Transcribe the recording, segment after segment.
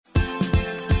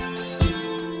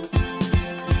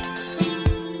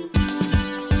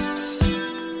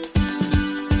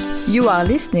You are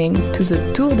listening to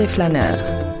the Tour des Flâneurs,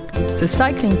 the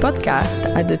cycling podcast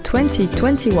at the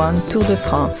 2021 Tour de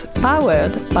France,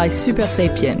 powered by Super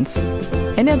Sapiens.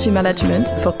 Energy management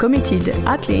for committed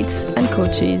athletes and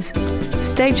coaches.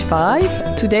 Stage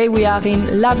 5, today we are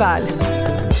in Laval.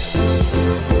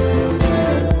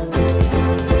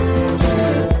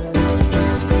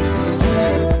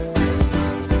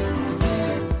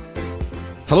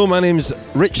 Hello, my name's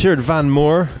Richard Van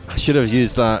Moor. I should have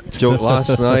used that joke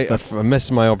last night. I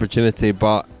missed my opportunity,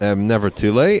 but never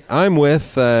too late. I'm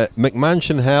with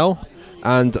McMansion Hell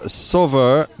and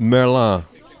Sauveur Merlin.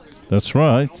 That's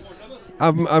right.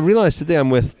 I realised today I'm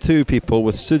with two people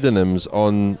with pseudonyms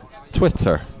on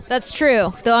Twitter. That's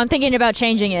true, though I'm thinking about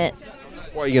changing it.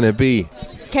 What are you going to be?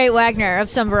 Kate Wagner of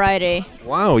some variety.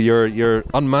 Wow, you're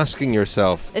unmasking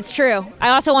yourself. It's true. I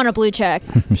also want a blue check.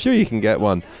 I'm sure you can get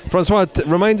one. Francois,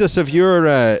 remind us of your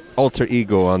alter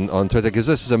ego on Twitter, because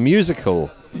this is a musical.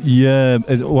 Yeah,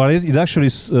 it actually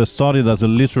started as a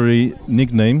literary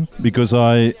nickname, because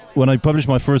when I published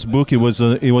my first book, it was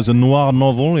a noir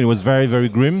novel. It was very, very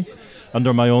grim,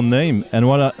 under my own name. And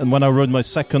when I wrote my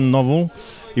second novel,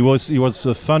 it was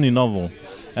a funny novel.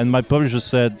 And my publisher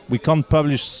said, we can't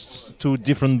publish two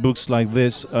different books like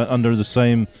this under the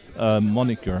same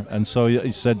moniker. And so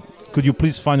he said, could you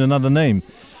please find another name?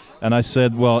 And I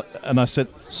said,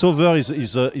 Sauveur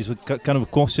is a kind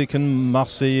of Corsican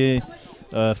Marseillais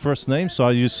first name. So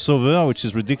I used Sauveur, which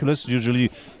is ridiculous. Usually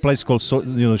a place called,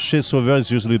 Chez Sauveur is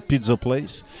usually a pizza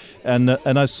place. And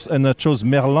I chose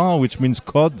Merlin, which means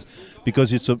cod,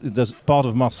 because there's part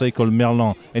of Marseille called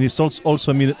Merlin, and it's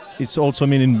also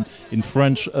mean in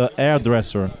French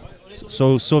hairdresser.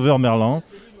 So Sauveur Merlin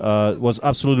was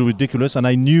absolutely ridiculous, and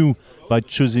I knew by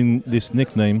choosing this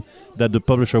nickname that the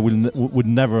publisher would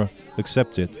never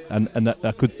accept it, and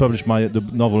I could publish the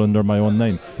novel under my own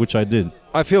name, which I did.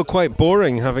 I feel quite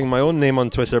boring having my own name on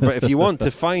Twitter, but if you want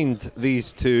to find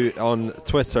these two on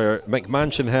Twitter,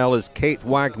 McMansion Hell is Kate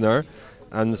Wagner,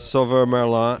 and Sauveur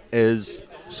Merlin is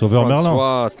Sauveur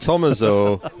Francois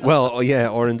Tomazo. Well, yeah,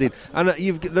 or indeed. And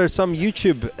there's some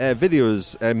YouTube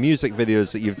videos, music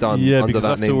videos that you've done under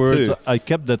that name too. Afterwards, I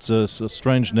kept that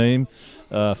strange name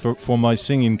for my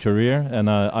singing career, and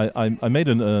I made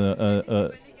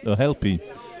a LP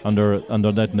under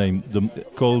that name,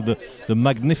 called the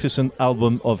Magnificent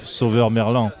Album of Sauveur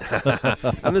Merlin.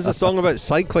 And there's a song about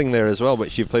cycling there as well,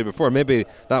 which you've played before. Maybe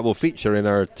that will feature in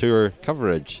our tour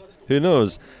coverage. Who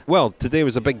knows? Well, today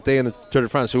was a big day in the Tour de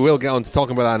France. We will get on to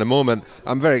talking about that in a moment.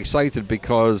 I'm very excited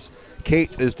because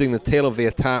Kate is doing the Tale of the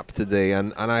Étape today,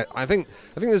 and I think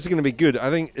this is going to be good. I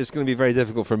think it's going to be very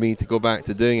difficult for me to go back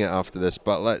to doing it after this,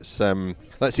 but let's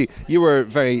see. You were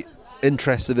very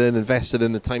invested in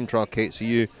the time trial, Kate, so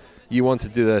you want to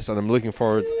do this, and I'm looking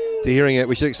forward to hearing it.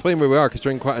 We should explain where we are, because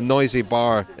we're in quite a noisy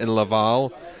bar in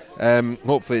Laval.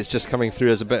 Hopefully it's just coming through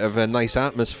as a bit of a nice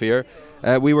atmosphere.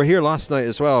 We were here last night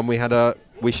as well, and we had a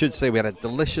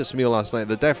delicious meal last night.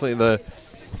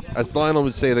 As Lionel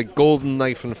would say, the golden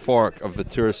knife and fork of the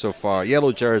tour so far.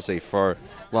 Yellow jersey for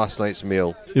last night's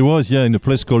meal. It was, yeah, in a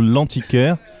place called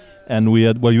L'Antiquaire. And you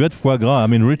had foie gras. I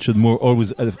mean, Richard Moore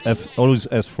always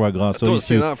has foie gras. So don't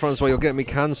say that, Francois. You'll get me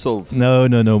cancelled. No.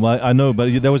 I know,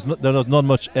 but there was not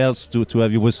much else to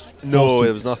have. It was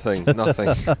nothing.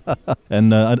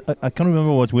 And I can't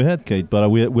remember what we had, Kate. But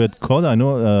we had cod. I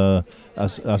know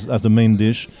as the main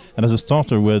dish, and as a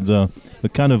starter we had a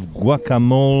kind of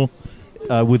guacamole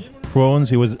with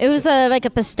prawns. It was like a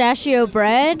pistachio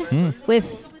bread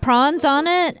with prawns on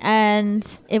it,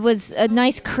 and it was a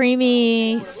nice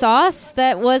creamy sauce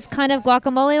that was kind of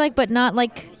guacamole-like, but not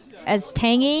like as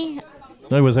tangy.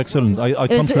 No, it was excellent. I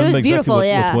can't remember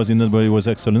exactly what was in it, but it was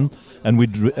excellent. And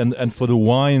and for the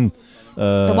wine,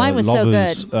 the wine was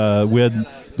lovers, so good. We had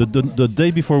the day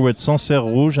before we had Sancerre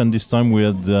Rouge, and this time we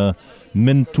had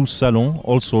Mentou Salon,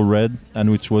 also red,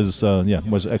 and which was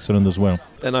excellent as well.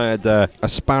 Then I had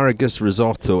asparagus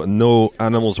risotto, and no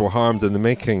animals were harmed in the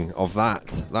making of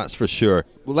that. That's for sure.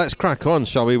 Well, let's crack on,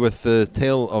 shall we, with the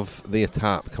Tale of the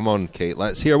Étape. Come on, Kate.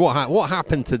 Let's hear what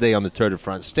happened today on the Tour de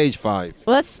France, Stage 5.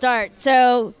 Well, let's start.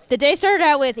 So the day started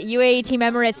out with UAE Team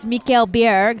Emirates' Mikkel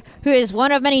Bjerg, who is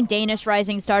one of many Danish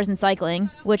rising stars in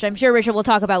cycling, which I'm sure Richard will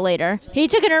talk about later. He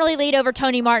took an early lead over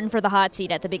Tony Martin for the hot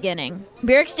seat at the beginning.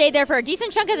 Bjerg stayed there for a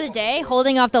decent chunk of the day,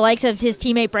 holding off the likes of his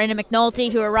teammate Brandon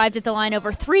McNulty, who arrived at the line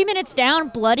over 3 minutes down,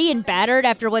 bloody and battered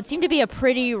after what seemed to be a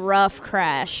pretty rough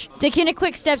crash. Deceuninck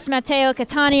Quick-Step's Matteo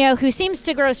Cattaneo, who seems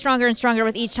to grow stronger and stronger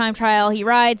with each time trial he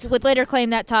rides, would later claim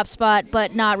that top spot,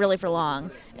 but not really for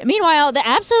long. Meanwhile, the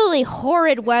absolutely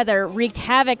horrid weather wreaked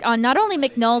havoc on not only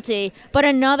McNulty, but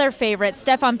another favorite,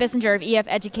 Stefan Bissinger of EF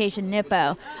Education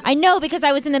Nippo. I know because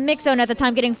I was in the mix zone at the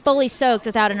time getting fully soaked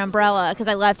without an umbrella because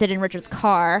I left it in Richard's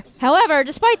car. However,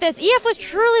 despite this, EF was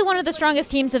truly one of the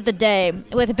strongest teams of the day,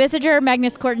 with Bissinger,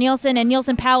 Magnus Cort Nielsen, and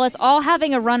Nielsen Powless all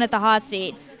having a run at the hot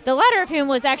seat, the latter of whom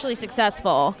was actually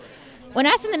successful. When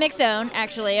asked in the mix zone,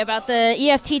 actually, about the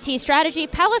EFTT strategy,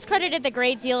 Powless credited the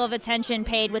great deal of attention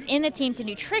paid within the team to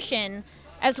nutrition,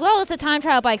 as well as the time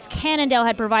trial bikes Cannondale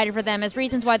had provided for them as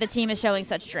reasons why the team is showing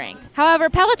such strength. However,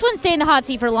 Powless wouldn't stay in the hot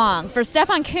seat for long. For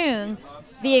Stefan Küng,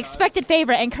 the expected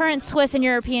favorite and current Swiss and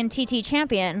European TT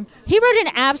champion, he rode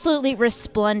an absolutely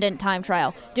resplendent time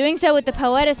trial, doing so with the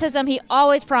poeticism he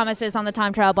always promises on the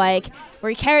time trial bike, where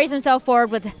he carries himself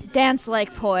forward with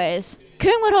dance-like poise.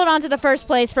 Küng would hold on to the first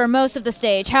place for most of the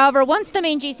stage. However, once the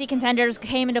main GC contenders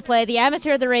came into play, the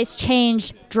atmosphere of the race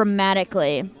changed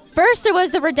dramatically. First, there was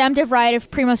the redemptive ride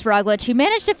of Primož Roglič, who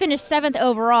managed to finish 7th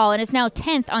overall and is now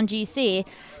 10th on GC,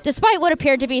 despite what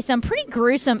appeared to be some pretty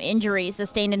gruesome injuries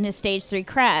sustained in his Stage 3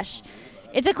 crash.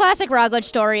 It's a classic Roglič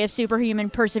story of superhuman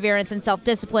perseverance and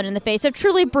self-discipline in the face of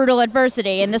truly brutal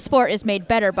adversity, and the sport is made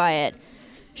better by it.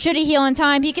 Should he heal in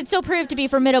time, he could still prove to be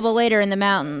formidable later in the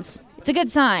mountains. It's a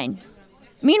good sign.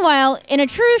 Meanwhile, in a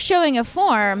true showing of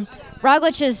form,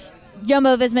 Roglic's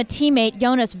Jumbo-Visma teammate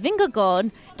Jonas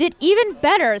Vingegaard did even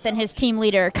better than his team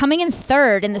leader, coming in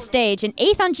 3rd in the stage and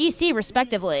 8th on GC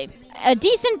respectively. A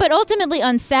decent but ultimately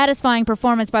unsatisfying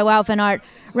performance by Wout van Aert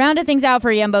rounded things out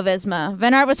for Jumbo-Visma.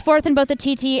 Van Aert was 4th in both the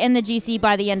TT and the GC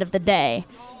by the end of the day.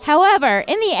 However,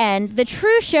 in the end, the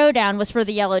true showdown was for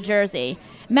the yellow jersey.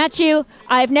 Mathieu,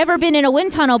 I've never been in a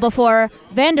wind tunnel before,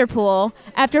 Van der Poel,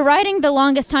 after riding the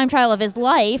longest time trial of his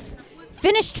life,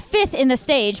 finished 5th in the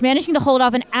stage, managing to hold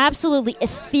off an absolutely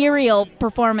ethereal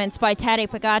performance by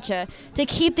Tadej Pogačar to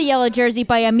keep the yellow jersey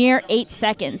by a mere 8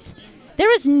 seconds.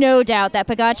 There is no doubt that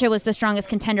Pogačar was the strongest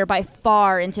contender by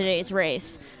far in today's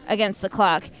race against the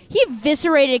clock. He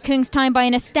eviscerated Küng's time by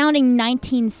an astounding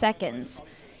 19 seconds.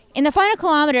 In the final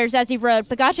kilometers, as he rode,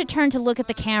 Pogačar turned to look at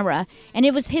the camera, and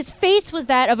his face was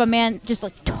that of a man just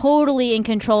totally in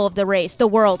control of the race, the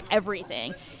world,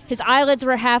 everything. His eyelids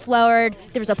were half lowered.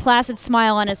 There was a placid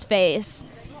smile on his face.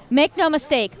 Make no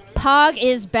mistake, Pog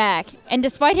is back, and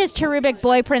despite his cherubic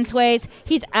boy prince ways,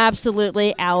 he's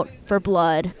absolutely out for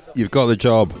blood. You've got the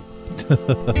job.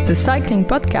 The cycling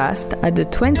podcast at the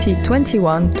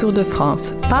 2021 Tour de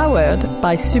France, powered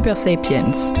by Super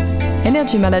Sapiens.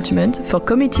 Energy management for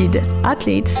committed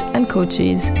athletes and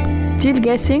coaches. Still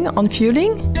guessing on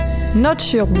fueling? Not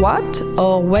sure what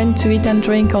or when to eat and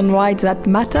drink on rides that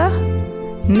matter?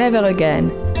 Never again.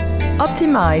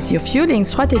 Optimize your fueling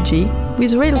strategy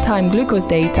with real-time glucose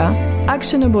data,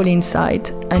 actionable insight,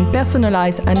 and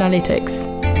personalized analytics.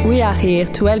 We are here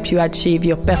to help you achieve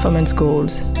your performance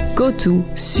goals. Go to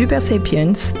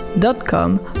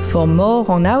supersapiens.com for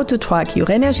more on how to track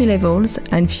your energy levels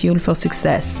and fuel for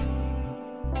success.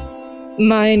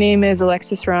 My name is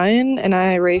Alexis Ryan, and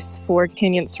I race for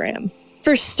Canyon SRAM.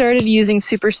 First started using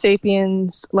Super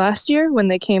Sapiens last year when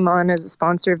they came on as a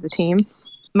sponsor of the team.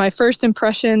 My first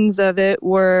impressions of it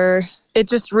were, it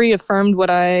just reaffirmed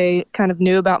what I kind of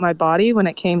knew about my body when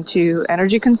it came to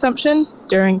energy consumption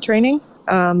during training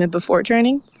and before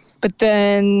training. But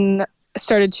then I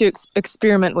started to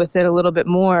experiment with it a little bit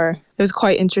more. It was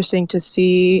quite interesting to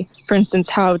see, for instance,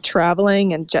 how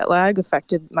traveling and jet lag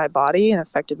affected my body and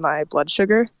affected my blood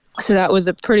sugar. So that was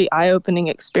a pretty eye-opening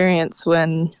experience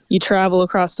when you travel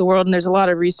across the world, and there's a lot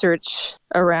of research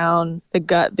around the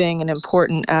gut being an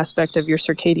important aspect of your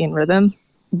circadian rhythm.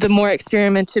 The more I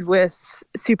experimented with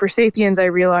Super Sapiens, I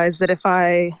realized that if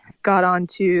I got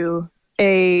onto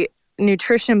a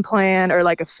nutrition plan or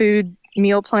like a food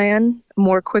meal plan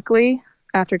more quickly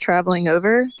after traveling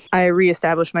over, I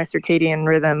reestablished my circadian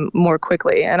rhythm more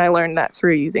quickly, and I learned that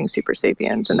through using Super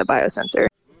Sapiens and the biosensor.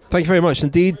 Thank you very much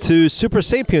indeed to Super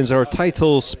Sapiens, our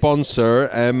title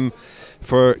sponsor,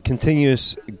 for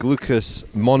continuous glucose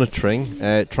monitoring.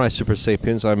 Try Super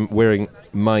Sapiens. I'm wearing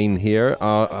mine here.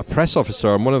 A press officer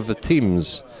on one of the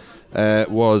teams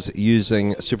was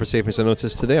using Super Sapiens. I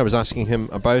noticed today. I was asking him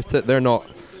about it. They're not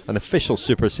an official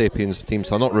Super Sapiens team,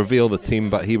 so I'll not reveal the team,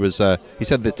 but he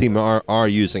said the team are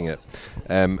using it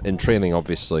in training,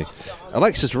 obviously.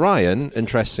 Alexis Ryan,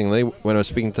 interestingly, when I was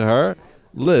speaking to her,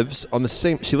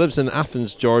 she lives in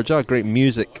Athens, Georgia, a great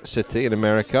music city in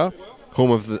America, home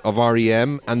of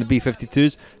REM and the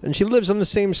B-52s, and she lives on the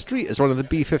same street as one of the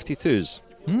B-52s.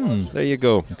 There you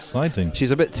go. Exciting.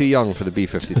 She's a bit too young for the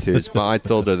B-52s, but I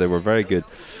told her they were very good.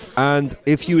 And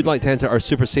if you would like to enter our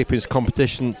Super Sapiens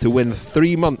competition to win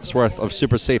 3 months worth of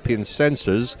Super Sapiens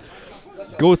sensors,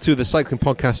 go to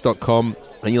thecyclingpodcast.com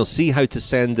and you'll see how to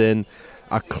send in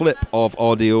a clip of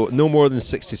audio, no more than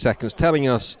 60 seconds, telling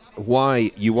us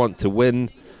why you want to win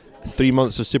 3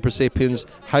 months of Super Sapiens,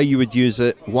 how you would use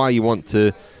it, why you want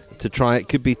to try it.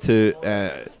 Could be to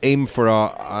aim for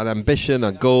an ambition,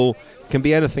 a goal. Can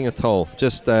be anything at all.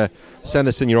 Just send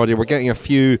us in your audio. We're getting a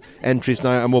few entries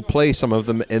now, and we'll play some of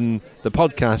them in the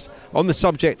podcast. On the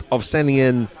subject of sending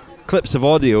in clips of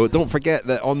audio, don't forget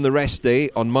that on the rest day,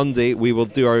 on Monday, we will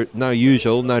do our now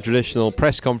traditional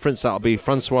press conference. That'll be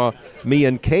Francois, me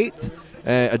and Kate,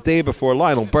 a day before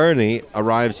Lionel Birney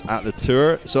arrives at the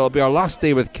Tour. So it'll be our last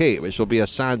day with Kate, which will be a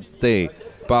sad day.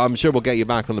 But I'm sure we'll get you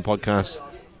back on the podcast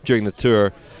during the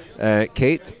Tour,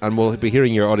 Kate, and we'll be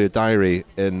hearing your audio diary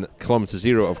in Kilometre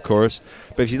Zero, of course.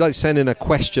 But if you'd like to send in a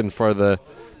question for the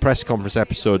press conference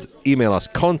episode, email us,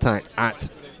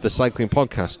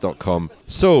 contact@thecyclingpodcast.com.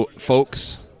 So,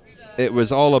 folks, it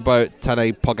was all about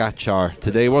Tadej Pogačar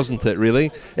today, wasn't it, really?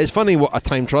 It's funny what a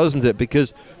time trial, isn't it?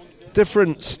 Because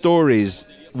different stories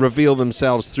reveal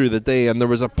themselves through the day, and there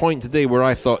was a point today where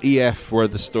I thought EF were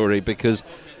the story, because,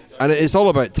 and it's all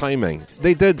about timing.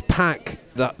 They did pack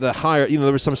the higher,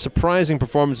 there were some surprising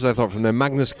performances, I thought, from them.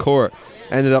 Magnus Cort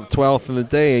ended up 12th in the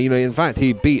day. In fact,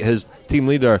 he beat his team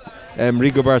leader,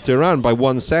 Rigoberto Urán, by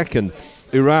 1 second.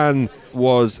 Urán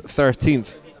was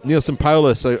 13th. Nielsen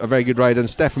Paulus, a very good ride, and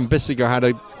Stefan Bissiger had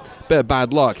a bit of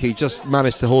bad luck. He just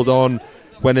managed to hold on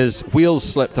when his wheels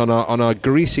slipped on a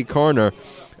greasy corner,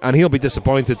 and he'll be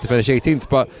disappointed to finish 18th.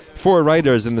 But 4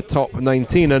 riders in the top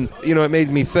 19, and it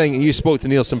made me think, and you spoke to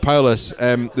Nielsen Paulus,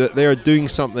 that they're doing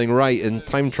something right in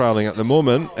time trialing at the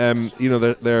moment.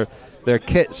 Their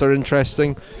kits are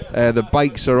interesting, the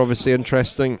bikes are obviously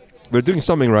interesting, they're doing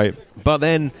something right. But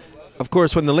then, of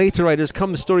course, when the later riders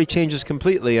come, the story changes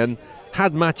completely. And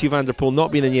had Mathieu van der Poel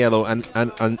not been in yellow and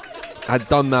had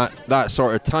done that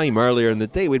sort of time earlier in the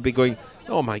day, we'd be going,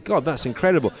 oh my God, that's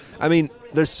incredible. I mean,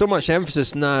 there's so much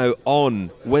emphasis now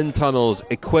on wind tunnels,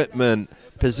 equipment,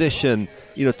 position.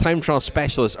 Time trial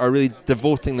specialists are really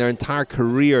devoting their entire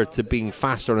career to being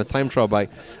faster on a time trial bike.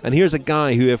 And here's a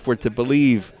guy who, if we're to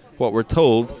believe what we're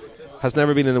told, has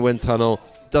never been in a wind tunnel,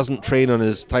 doesn't train on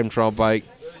his time trial bike,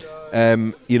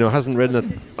 hasn't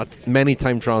ridden many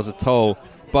time trials at all.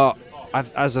 But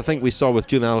as I think we saw with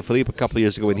Julian Alaphilippe a couple of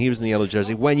years ago when he was in the yellow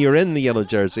jersey, when you're in the yellow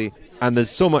jersey and there's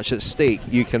so much at stake,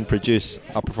 you can produce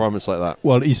a performance like that.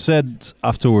 Well, he said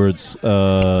afterwards,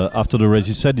 after the race,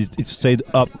 he said it stayed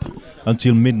up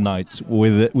until midnight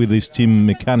with his team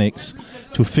mechanics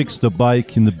to fix the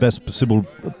bike in the best possible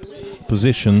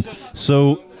position.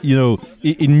 So,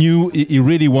 he knew he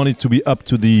really wanted to be up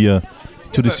to the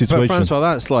situation. But Francois,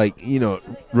 that's like,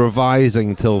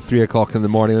 revising till 3 o'clock in the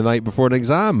morning the night before an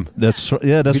exam. That's right.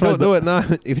 Yeah, that's right. If you don't know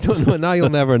it now, you'll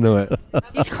never know it.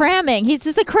 He's cramming.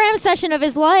 It's the cram session of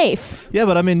his life. Yeah,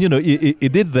 but I mean, he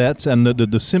did that, and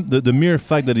the mere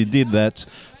fact that he did that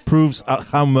proves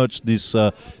how much this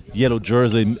yellow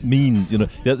jersey means.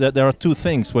 There are two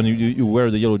things when you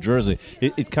wear the yellow jersey.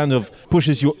 It kind of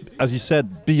pushes you, as he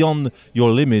said, beyond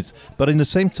your limits, but in the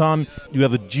same time you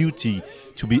have a duty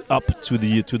to be up to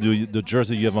the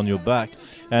jersey you have on your back.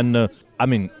 And I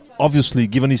mean, obviously,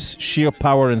 given his sheer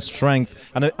power and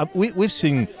strength, and we've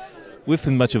seen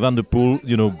Mathieu van der Poel,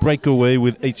 break away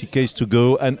with 80 Ks to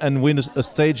go and win a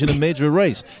stage in a major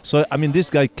race. So I mean, this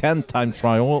guy can time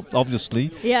trial, obviously.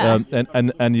 Yeah.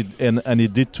 And he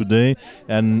did today,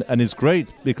 and it's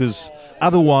great, because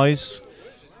otherwise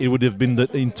it would have been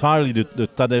entirely the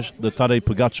Tadej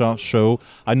Pogačar show.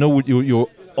 I know what you're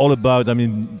all about. I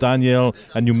mean, Daniel,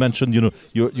 and you mentioned,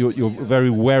 you're very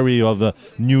wary of a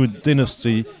new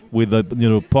dynasty with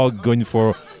Pog going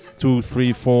for 2,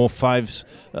 3, 4, 5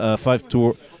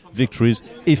 Tour victories.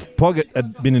 If Pog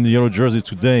had been in the yellow jersey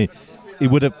today, it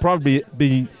would have probably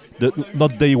been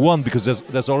not day one, because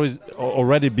there's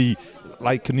already be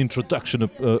like an introduction,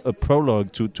 a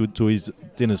prologue to his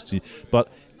dynasty. But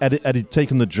had he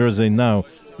taken the jersey now,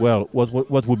 well,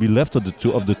 what would be left of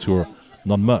the tour?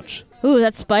 Not much. Ooh,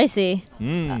 that's spicy.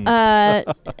 No,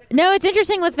 it's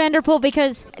interesting with Van der Poel,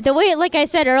 because the way, like I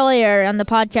said earlier on the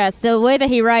podcast, the way that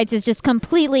he rides is just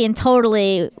completely and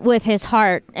totally with his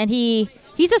heart. And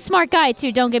he's a smart guy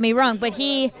too, don't get me wrong, but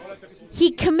he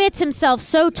commits himself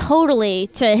so totally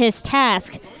to his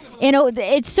task.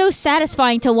 It's so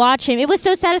satisfying to watch him. It was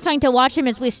so satisfying to watch him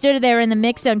as we stood there in the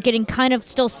mix zone, getting kind of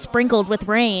still sprinkled with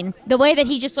rain. The way that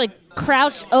he just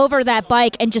crouched over that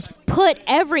bike and just put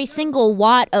every single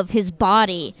watt of his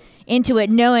body into it,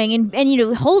 knowing and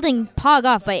holding Pog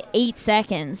off by 8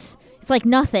 seconds. It's like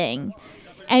nothing.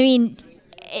 I mean,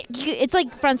 it's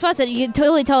like Francois said, you can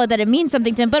totally tell that it means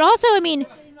something to him. But also, I mean,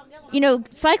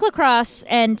 cyclocross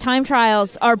and time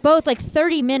trials are both like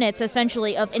 30 minutes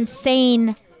essentially of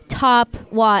insane top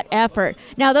watt effort.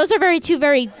 Now, those are two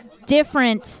very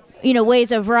different,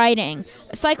 ways of riding.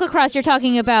 Cyclocross, you're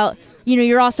talking about,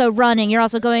 you're also running, you're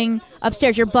also going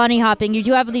upstairs, you're bunny hopping, you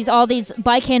do have all these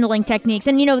bike handling techniques.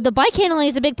 And, the bike handling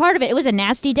is a big part of it. It was a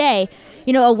nasty day.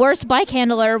 A worse bike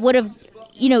handler would have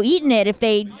eaten it if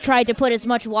they tried to put as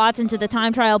much watts into the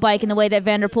time trial bike in the way that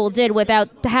Van der Poel did without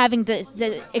having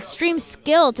the extreme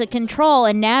skill to control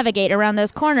and navigate around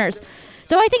those corners.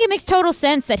 So I think it makes total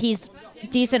sense that he's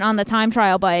decent on the time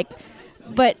trial bike.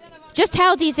 But just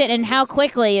how decent and how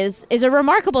quickly is a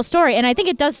remarkable story, and I think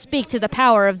it does speak to the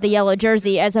power of the yellow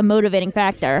jersey as a motivating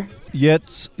factor.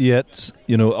 Yet,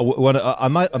 when I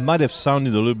might have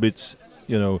sounded a little bit,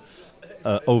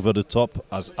 over the top,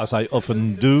 as I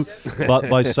often do, but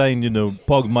by saying,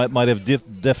 Pog might have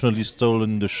definitely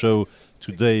stolen the show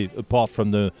today, apart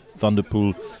from the Van der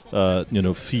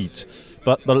Poel, feat.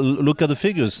 But look at the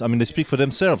figures. I mean, they speak for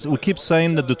themselves. We keep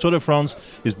saying that the Tour de France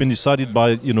has been decided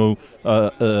by,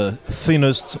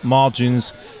 thinnest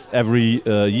margins every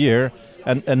year.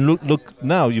 And look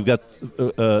now, you've got,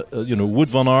 Wout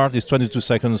van Aert is 22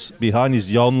 seconds behind. He's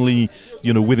the only,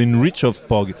 within reach of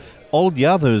Pog. All the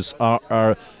others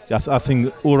are I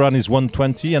think Uran is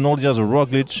 120, and all the others are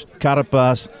Roglic,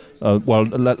 Carapaz.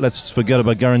 Let's forget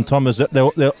about Geraint Thomas.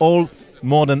 They're all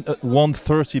more than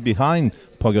 130 behind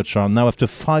Pogačar now after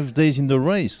 5 days in the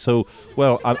race. So,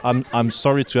 I'm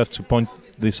sorry to have to point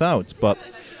this out, but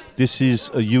this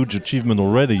is a huge achievement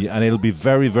already, and it'll be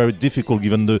very, very difficult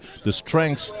given the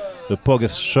strengths that Pog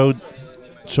has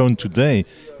shown today.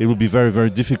 It will be very,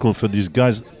 very difficult for these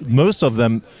guys. Most of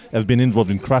them have been involved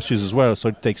in crashes as well, so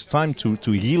it takes time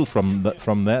to heal from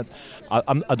that.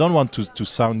 I don't want to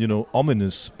sound,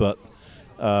 ominous, but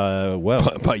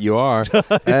But you are.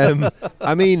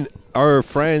 I mean, our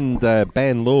friend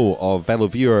Ben Lowe of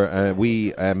VeloViewer,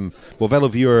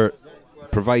 VeloViewer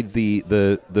provide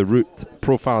the route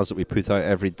profiles that we put out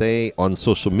every day on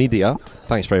social media.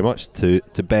 Thanks very much to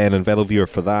Ben and VeloViewer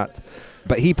for that.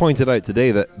 But he pointed out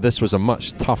today that this was a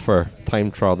much tougher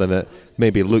time trial than it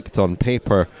maybe looked on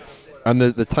paper. And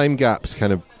the time gaps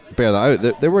kind of bear that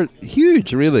out. They were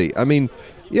huge, really. I mean,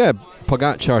 yeah,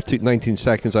 Pogačar took 19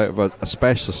 seconds out of a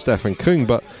specialist, Stefan Kung,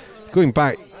 but going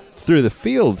back through the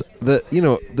field, the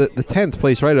 10th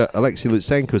place rider, Alexei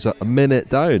Lutsenko, is a minute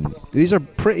down. These are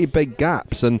pretty big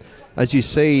gaps. And as you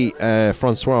say,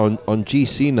 Francois, on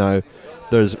GC now,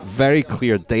 there's very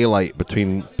clear daylight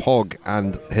between Pog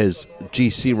and his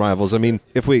GC rivals. I mean,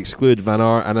 if we exclude Van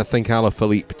Aert and I think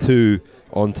Alaphilippe too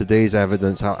on today's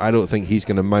evidence, I don't think he's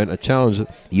going to mount a challenge.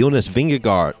 Jonas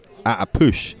Vingegaard at a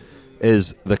push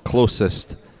is the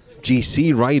closest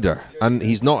GC rider, and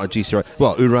he's not a GC rider.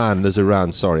 Well, there's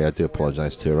Uran, sorry, I do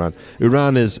apologise to Uran.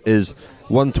 Uran is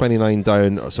 129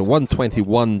 down, so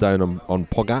 121 down on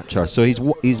Pogačar, so he's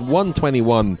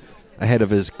 121 ahead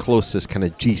of his closest kind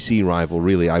of GC rival,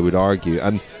 really, I would argue.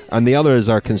 And the others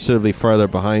are considerably further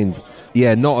behind.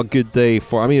 Yeah, not a good day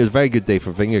it was a very good day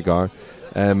for Vingegaard.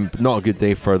 Not a good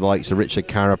day for the likes of Richard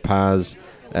Carapaz,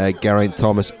 Geraint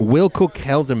Thomas. Wilco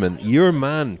Kelderman, your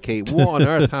man, Kate. What on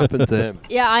earth happened to him?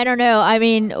 Yeah, I don't know. I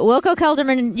mean, Wilco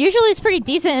Kelderman usually is pretty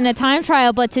decent in a time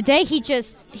trial, but today he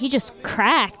just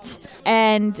cracked.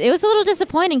 And it was a little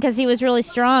disappointing because he was really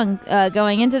strong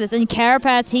going into this. And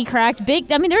Carapaz, he cracked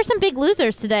big. I mean, there were some big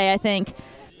losers today, I think.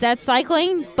 That's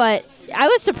cycling, but I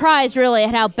was surprised really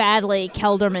at how badly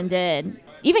Kelderman did.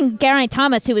 Even Geraint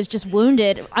Thomas, who was just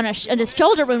wounded on a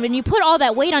shoulder wound, when you put all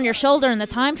that weight on your shoulder in the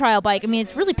time trial bike, I mean,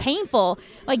 it's really painful.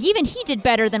 Like, even he did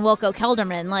better than Wilco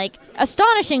Kelderman. Like,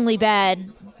 astonishingly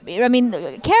bad. I mean,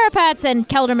 Carapaz and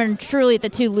Kelderman truly the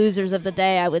two losers of the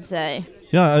day, I would say.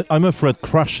 Yeah, I'm afraid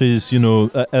crashes,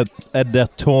 at their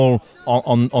toll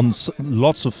on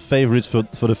lots of favorites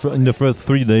in the first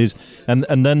 3 days, and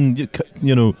then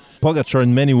Pogačar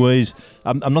in many ways.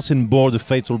 I'm not saying bore the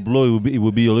fatal blow; it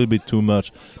would be a little bit too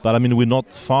much. But I mean, we're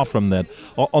not far from that.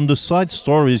 On the side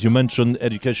stories, you mentioned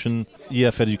education,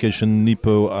 EF Education,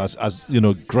 Nippo as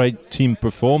great team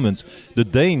performance. The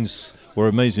Danes were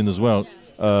amazing as well.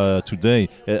 Today,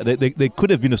 they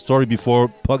could have been a story before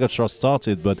Pogačar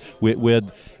started, but we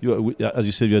had, as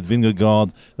you said, you had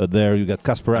Vingegaard there. You got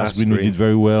Kasper Asgreen, who did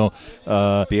very well.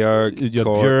 Bjerg,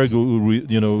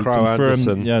 who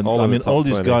confirmed. Anderson, all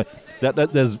these guys.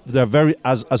 They're very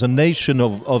as a nation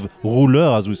of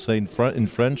rouleurs, as we say in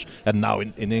French, and now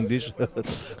in English.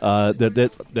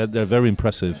 they're very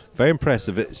impressive. Very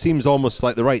impressive. It seems almost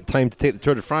like the right time to take the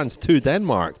Tour de France to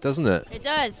Denmark, doesn't it? It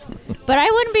does. But I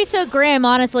wouldn't be so grim,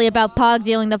 honestly, about Pog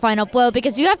dealing the final blow,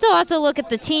 because you have to also look at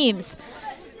the teams.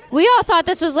 We all thought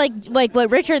this was like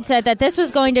what Richard said, that this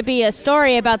was going to be a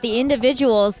story about the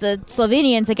individuals, the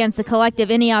Slovenians against the collective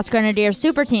Ineos Grenadiers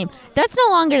super team. That's no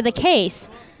longer the case.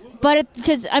 But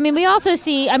because, we also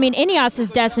see, Ineos is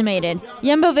decimated.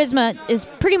 Jumbo-Visma is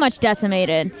pretty much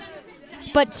decimated.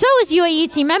 But so is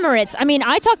UAE Team Emirates.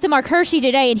 I talked to Mark Hershey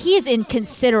today, and he is in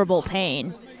considerable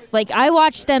pain. Like, I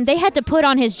watched them. They had to put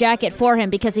on his jacket for him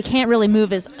because he can't really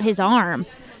move his arm.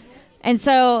 And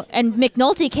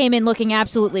McNulty came in looking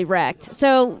absolutely wrecked.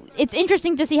 So it's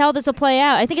interesting to see how this will play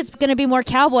out. I think it's going to be more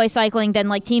cowboy cycling than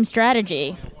like team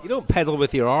strategy. You don't pedal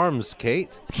with your arms,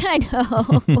 Kate. I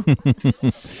know.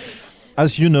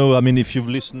 As you know, if you've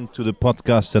listened to the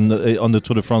podcast and on the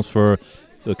Tour de France for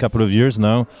a couple of years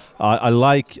now, I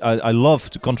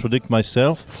love to contradict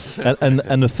myself.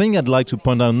 and the thing I'd like to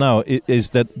point out now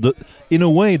is that in a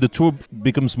way the Tour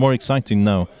becomes more exciting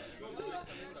now.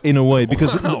 In a way,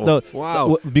 because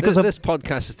because this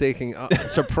podcast is taking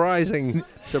surprising.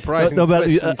 No, but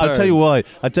I'll tell you why.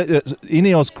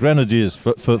 Ineos Grenadiers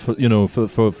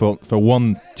for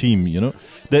one team,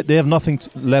 they have nothing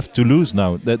left to lose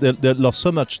now. They lost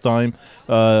so much time.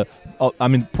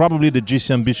 Probably the GC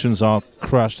ambitions are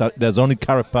crushed. There's only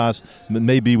Carapaz,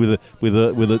 maybe with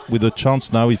a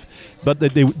chance now. But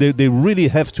they really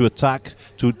have to attack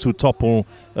to topple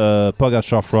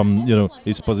Pogačar from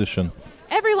his position.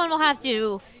 Everyone will have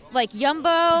to, like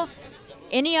Jumbo,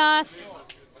 Ineos,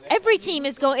 every team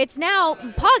is going. It's now,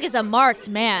 Pog is a marked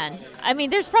man.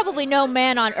 There's probably no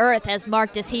man on earth as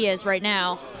marked as he is right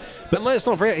now. But let's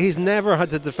not forget, he's never had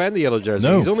to defend the yellow jersey.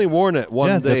 No. He's only worn it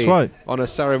one day that's right. on a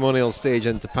ceremonial stage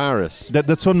into Paris.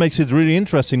 That's what makes it really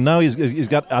interesting. Now he's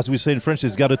got, as we say in French,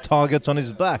 he's got a target on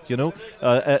his back, We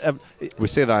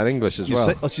say that in English as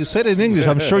well. You say it in English.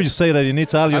 I'm sure you say that in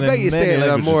Italian. I bet you say it in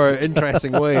a more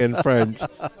interesting way in French.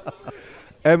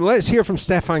 Let's hear from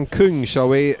Stefan Kung, shall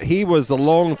we? He was the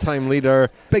long-time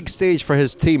leader. Big stage for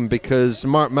his team because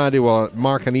Mark and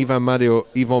Yvan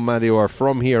Madio are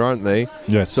from here, aren't they?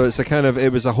 Yes. So it's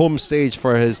it was a home stage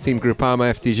for his team Groupama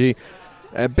FDG.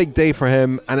 A big day for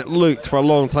him, and it looked for a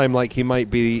long time like he might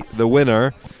be the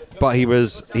winner, but he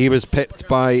was pipped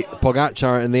by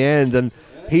Pogačar in the end, and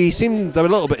he seemed a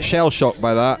little bit shell-shocked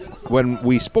by that when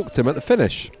we spoke to him at the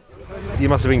finish. You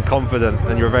must have been confident,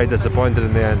 and you were very disappointed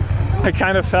in the end. I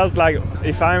kind of felt like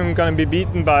if I'm going to be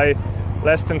beaten by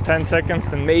less than 10 seconds,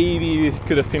 then maybe it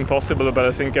could have been possible, but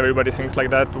I think everybody thinks like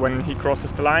that when he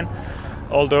crosses the line.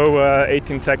 Although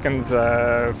 18 seconds,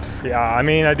 I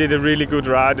did a really good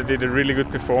ride, I did a really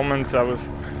good performance.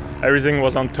 Everything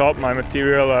was on top, my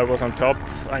material was on top,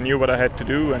 I knew what I had to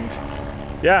do, and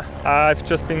I've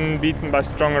just been beaten by a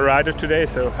stronger rider today,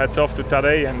 so hats off to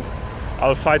Tadej, and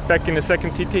I'll fight back in the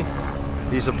second TT.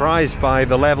 Are you surprised by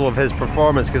the level of his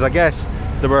performance? Because I guess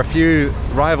there were a few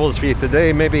rivals for you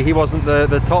today. Maybe he wasn't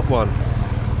the top one.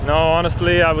 No,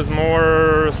 honestly, I was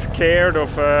more scared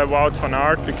of Wout van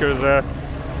Aert because it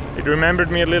remembered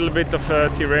me a little bit of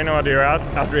Tirreno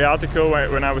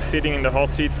Adriatico when I was sitting in the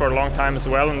hot seat for a long time as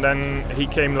well, and then he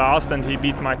came last and he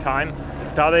beat my time.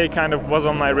 Tadej kind of was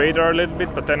on my radar a little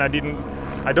bit, but then I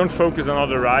don't focus on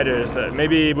other riders.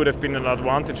 Maybe it would have been an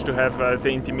advantage to have the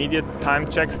intermediate time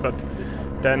checks, but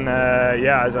then,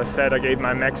 as I said, I gave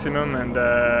my maximum, and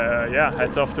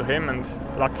hats off to him. And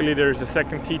luckily there's a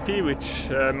second TT, which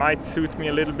might suit me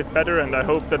a little bit better, and I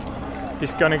hope that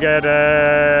he's going to get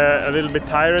a little bit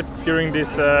tired during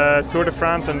this Tour de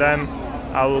France, and then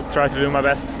I'll try to do my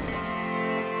best.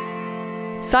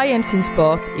 Science in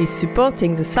Sport is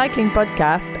supporting the cycling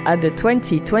podcast at the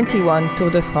 2021 Tour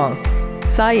de France.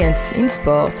 Science in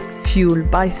Sport,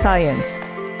 fueled by science.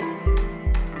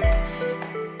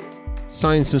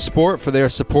 Science and Sport for their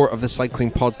support of the cycling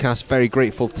podcast. Very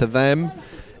grateful to them.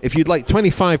 If you'd like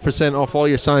 25% off all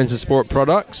your Science and Sport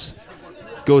products,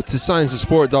 go to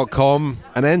scienceandsport.com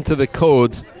and enter the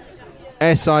code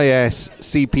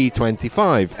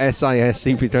SISCP25.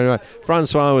 SISCP25.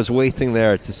 Francois was waiting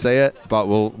there to say it, but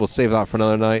we'll save that for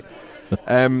another night.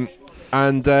 And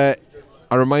a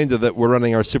reminder that we're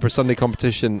running our Super Sunday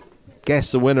competition.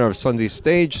 Guess the winner of Sunday's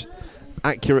stage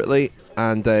accurately,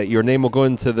 and your name will go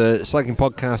into the Cycling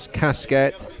Podcast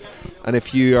casket. And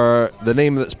if you are the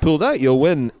name that's pulled out, you'll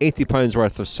win £80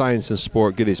 worth of Science and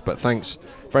Sport goodies. But thanks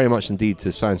very much indeed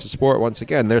to Science and Sport. Once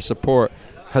again, their support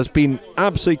has been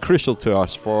absolutely crucial to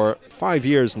us for 5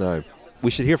 years now. We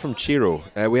should hear from Chiro.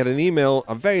 We had an email,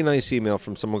 a very nice email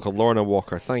from someone called Lorna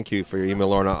Walker. Thank you for your email,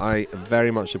 Lorna. I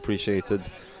very much appreciated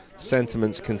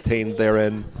sentiments contained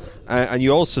therein. And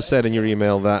you also said in your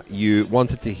email that you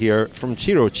wanted to hear from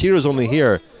Chiro. Chiro's only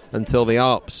here until the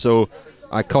Alps, so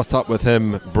I caught up with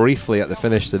him briefly at the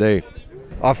finish today.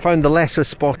 I've found the lesser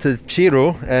spotted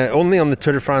Ciro, only on the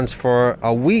Tour de France for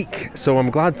a week, so I'm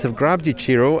glad to have grabbed you,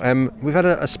 Ciro. We've had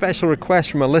a special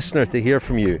request from a listener to hear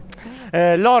from you.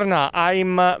 Lorna,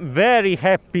 I'm very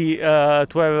happy to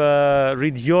have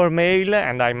read your mail,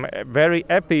 and I'm very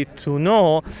happy to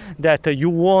know that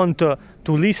you want to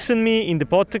listen me in the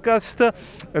podcast.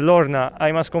 Lorna,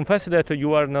 I must confess that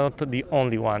you are not the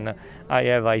only one. I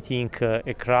have, I think,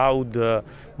 a crowd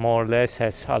more or less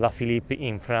as Alaphilippe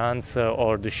in France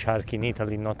or the Shark in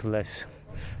Italy, not less.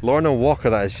 Lorna Walker,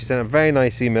 that is. She sent a very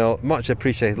nice email. Much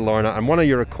appreciated, Lorna. And one of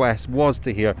your requests was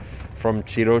to hear from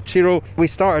Ciro. Ciro, we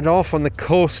started off on the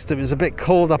coast. It was a bit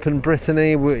cold up in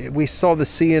Brittany. We saw the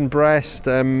sea in Brest.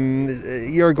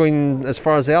 You're going as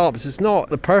far as the Alps. It's not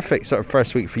the perfect sort of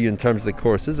first week for you in terms of the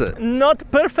course, is it? Not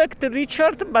perfect,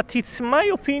 Richard, but it's my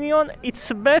opinion.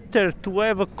 It's better to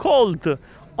have a cold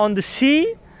on the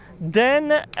sea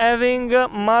than having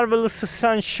marvelous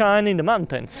sunshine in the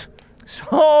mountains.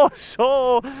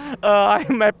 So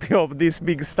I'm happy of this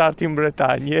big start in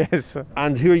Bretagne, yes.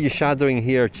 And who are you shadowing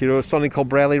here, Ciro? Sonny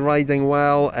Colbrelli riding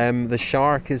well. The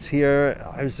Shark is here.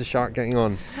 How's the Shark getting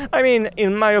on? I mean,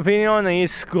 in my opinion,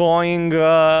 he's going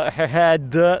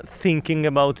ahead thinking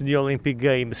about the Olympic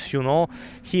Games, you know.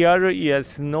 Here he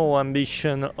has no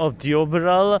ambition of the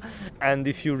overall, and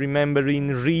if you remember in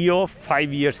Rio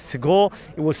 5 years ago,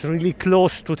 he was really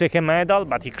close to take a medal,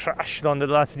 but he crashed on the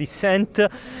last descent,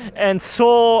 and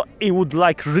so he would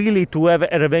like really to have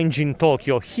a revenge in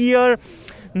Tokyo. Here,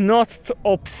 not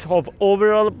hopes of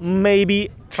overall, maybe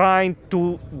trying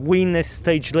to win a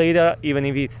stage later, even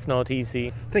if it's not easy.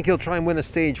 I think he'll try and win a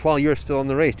stage while you're still on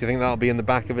the race. Do you think that'll be in the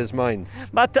back of his mind?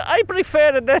 But I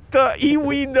prefer that he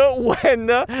win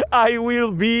when I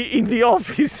will be in the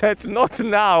office and not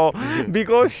now.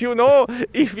 Because, you know,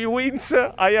 if he wins,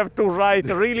 I have to write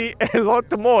really a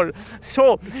lot more.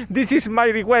 So this is my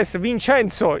request.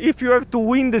 Vincenzo, if you have to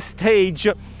win the stage,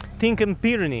 think in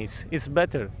Pyrenees. It's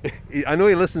better. I know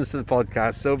he listens to the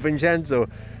podcast, so Vincenzo,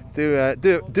 do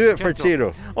it for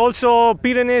Ciro. Also,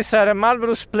 Pyrenees are a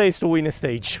marvelous place to win a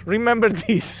stage. Remember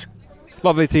this.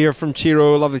 Lovely to hear from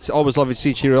Ciro. Always lovely to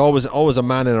see Ciro. Always a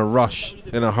man in a rush,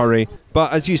 in a hurry.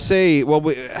 But as you say,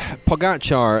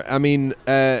 Pogačar. I mean,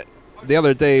 the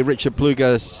other day Richard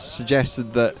Pluga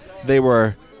suggested that they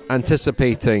were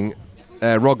anticipating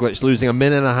Roglic losing a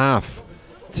minute and a half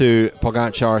to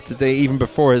Pogačar today, even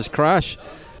before his crash.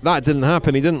 That didn't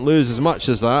happen. He didn't lose as much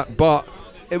as that, but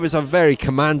it was a very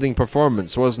commanding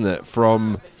performance, wasn't it,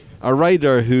 from a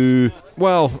rider who,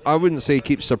 well, I wouldn't say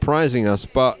keeps surprising us,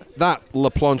 but that La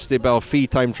Planche des Belles Filles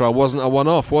time trial wasn't a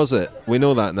one-off, was it? We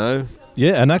know that now.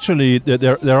 Yeah, and actually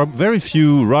there are very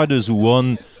few riders who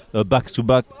won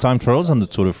back-to-back time trials on the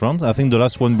Tour de France. I think the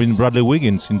last one being Bradley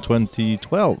Wiggins in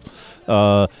 2012.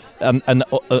 And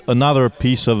another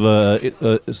piece of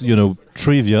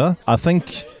trivia. I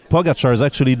think Pogačar is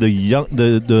actually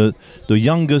the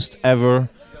youngest ever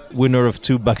winner of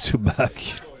two back-to-back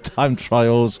time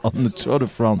trials on the Tour de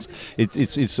France.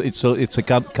 It's a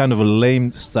kind of a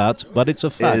lame stat, but it's a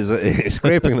fact. It's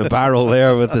scraping the barrel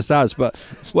there with the stats, but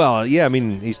well, yeah, I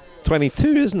mean he's 22,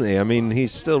 isn't he? I mean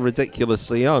he's still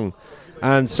ridiculously young,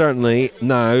 and certainly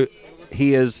now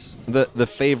he is the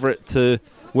favourite to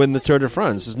win the Tour de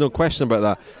France. There's no question about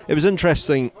that. It was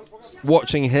interesting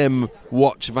watching him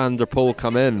watch Van der Poel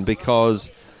come in, because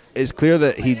it's clear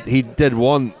that he did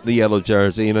want the yellow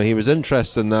jersey. You know, he was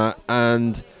interested in that,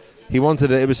 and he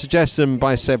wanted it. It was suggested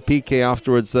by Seb Piquet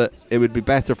afterwards that it would be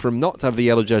better for him not to have the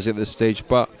yellow jersey at this stage,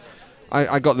 but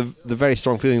I got the very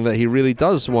strong feeling that he really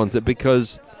does want it,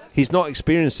 because he's not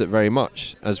experienced it very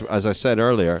much, as I said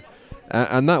earlier,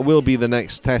 and that will be the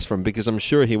next test for him, because I'm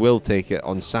sure he will take it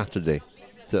on Saturday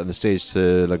at the stage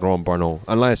to Le Grand Bornand,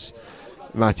 unless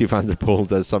Mathieu van der Poel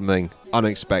does something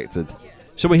unexpected.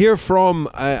 Shall we hear from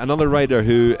another rider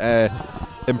who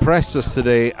impressed us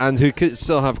today and who could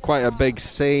still have quite a big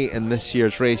say in this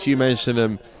year's race? You mentioned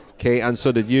him, Kate, and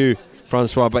so did you,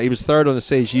 Francois, but he was third on the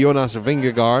stage, Jonas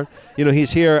Vingegaard. You know,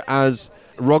 he's here as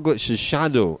Roglic's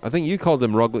shadow. I think you called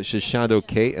him Roglic's shadow,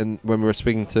 Kate, and when we were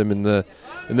speaking to him in the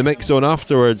mix zone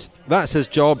afterwards. That's his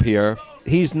job here.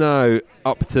 He's now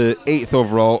up to 8th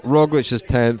overall. Roglic is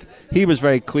 10th. He was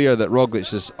very clear that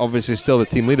Roglic is obviously still the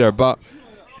team leader, but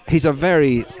he's a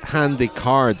very handy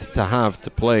card to have to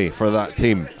play for that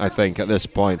team, I think, at this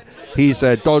point. He's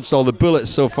dodged all the bullets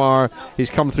so far.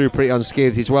 He's come through pretty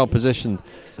unscathed. He's well positioned.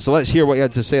 So let's hear what he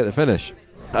had to say at the finish.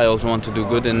 I also want to do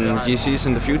good in GCs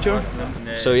in the future.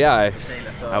 So yeah,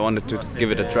 I wanted to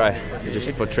give it a try,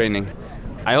 just for training.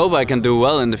 I hope I can do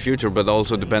well in the future, but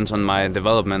also depends on my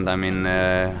development. I mean,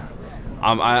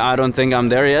 I don't think I'm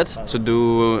there yet to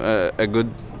do a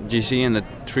good GC in a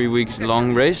 3 weeks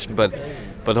long race, but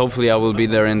hopefully I will be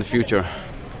there in the future.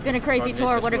 It's been a crazy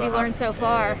tour. What have you learned so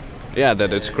far? Yeah,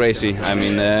 that it's crazy. I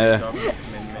mean,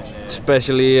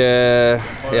 especially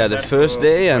the first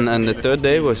day and the third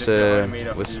day was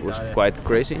quite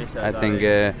crazy. I think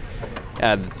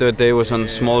the third day was on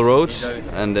small roads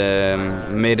and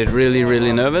made it really,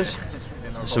 really nervous.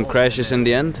 Some crashes in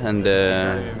the end, and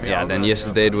then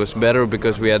yesterday it was better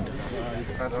because we had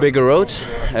bigger roads.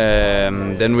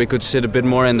 Then we could sit a bit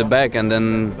more in the back, and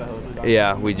then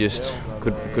we just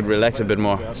could relax a bit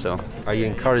more. So, are you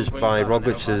encouraged by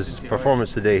Roglic's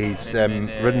performance today? He's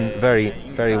ridden very,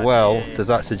 very well. Does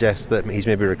that suggest that he's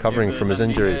maybe recovering from his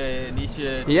injuries?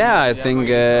 Yeah, I think.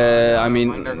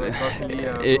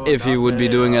 If he would be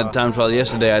doing a time trial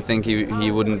yesterday, I think he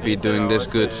wouldn't be doing this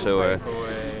good. So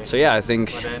I think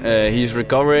he's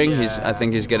recovering. I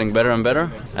think he's getting better and better,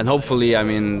 and hopefully,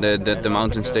 the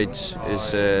mountain stage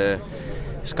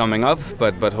is coming up,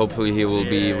 but hopefully he will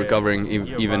be recovering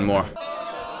even more.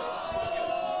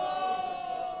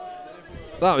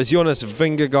 That was Jonas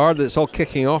Vingegaard. It's all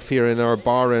kicking off here in our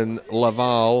bar in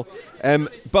Laval.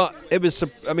 But it was,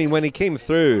 when he came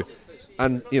through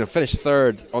and finished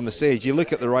third on the stage, you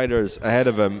look at the riders ahead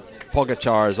of him.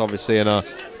 Pogačar is obviously in a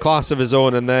class of his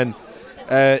own, and then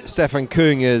Stefan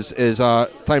Kung is a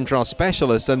time trial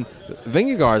specialist, and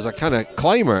Vingegaard is a kind of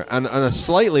climber and a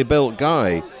slightly built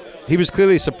guy. He was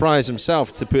clearly surprised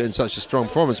himself to put in such a strong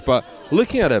performance, but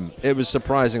looking at him, it was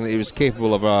surprising that he was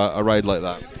capable of a ride like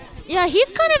that. Yeah,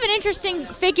 he's kind of an interesting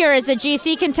figure as a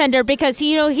GC contender because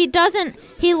he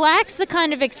lacks the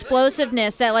kind of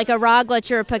explosiveness that like a Roglic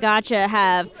or a Pogačar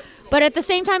have, but at the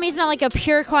same time he's not like a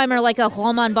pure climber like a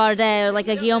Romain Bardet or like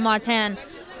a Guillaume Martin,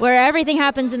 where everything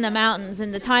happens in the mountains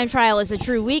and the time trial is a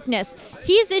true weakness.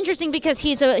 He's interesting because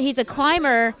he's a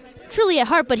climber truly at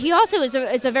heart, but he also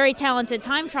is a very talented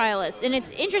time trialist. And it's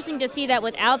interesting to see that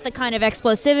without the kind of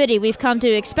explosivity we've come to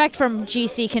expect from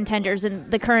GC contenders in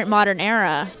the current modern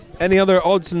era. Any other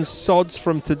odds and sods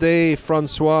from today,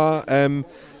 Francois?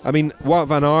 Wout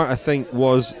van Aert, I think,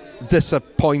 was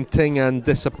disappointing and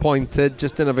disappointed,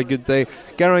 just didn't have a good day.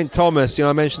 Geraint Thomas,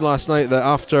 I mentioned last night that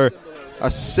after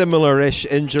a similar-ish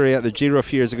injury at the Giro a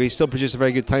few years ago, he still produced a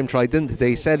very good time trial. He didn't today.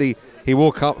 He said he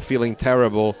woke up feeling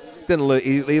terrible.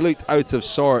 He looked out of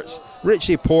sorts.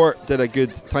 Richie Porte did a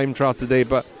good time trial today,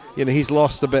 but he's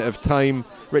lost a bit of time.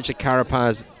 Richard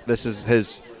Carapaz, this is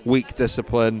his weak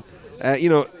discipline.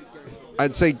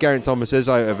 I'd say Geraint Thomas is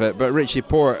out of it, but Richie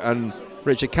Porte and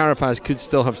Richard Carapaz could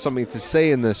still have something to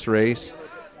say in this race.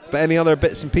 But any other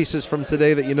bits and pieces from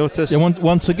today that you noticed? Yeah,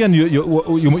 once again,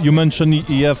 you mentioned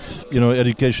EF,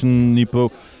 Education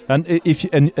Nippo, and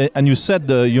you said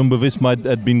Jumbo-Visma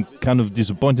had been kind of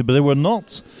disappointed, but they were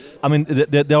not.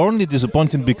 They're only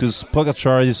disappointed because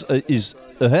Pogačar is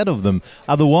ahead of them.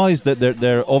 Otherwise,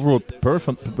 their overall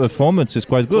performance is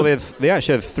quite good. Well, they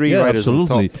actually have three riders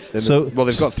absolutely. on top.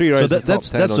 They've got three riders on top.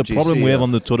 That's the problem we have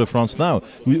on the Tour de France now.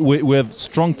 We have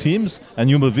strong teams,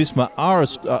 and Jumbo-Visma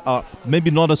are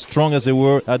maybe not as strong as they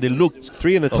were. They looked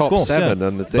 3 in the top 7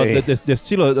 on the day, but they're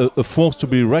still a force to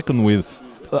be reckoned with.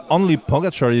 Only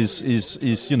Pogačar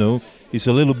is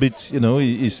a little bit,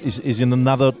 is in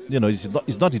another,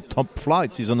 he's not in top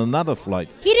flight, he's on another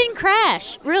flight. He didn't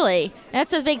crash, really.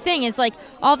 That's the big thing. It's like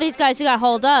all these guys who got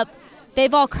holed up,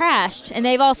 they've all crashed and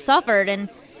they've all suffered, and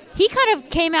he kind of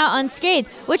came out unscathed,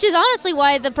 which is honestly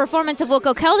why the performance of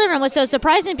Wilco Kelderman was so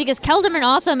surprising, because Kelderman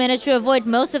also managed to avoid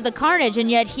most of the carnage,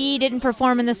 and yet he didn't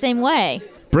perform in the same way.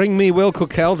 Bring me Wilco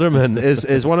Kelderman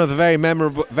is one of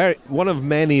the one of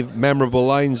many memorable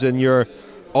lines in your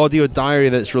audio diary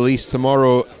that's released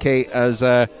tomorrow, Kate, as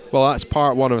that's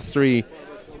part 1 of 3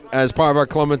 as part of our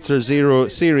Kilometre Zero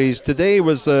series. Today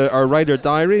was our rider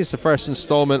diaries, the first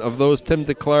instalment of those. Tim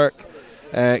de Klerk,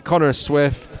 Connor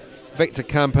Swift, Victor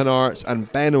Campenaerts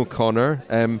and Ben O'Connor.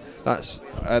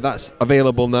 That's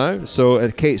available now,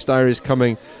 so Kate's diary is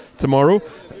coming tomorrow.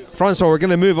 Francois, we're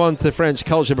going to move on to French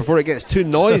culture before it gets too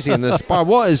noisy in this bar.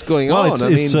 What is going on?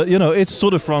 It's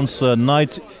Tour de France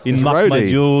night in Marc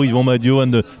Madiot, Yvon Madiot,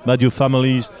 and the Madiot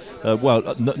families.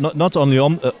 Not only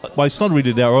it's not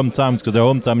really their hometown, because their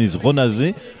hometown is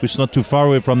Renazé, which is not too far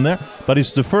away from there. But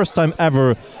it's the first time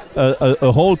ever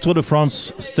a whole Tour de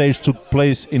France stage took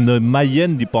place in the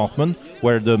Mayenne department,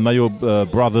 where the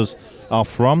Maillot brothers are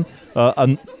from.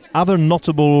 And other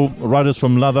notable riders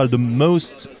from Laval, the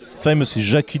most famous is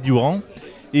Jackie Durand.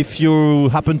 If you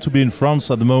happen to be in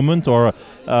France at the moment, or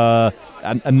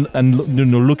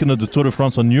and looking at the Tour de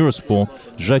France on Eurosport,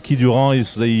 Jackie Durand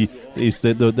is the is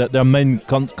their main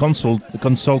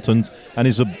consultant, and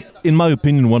is in my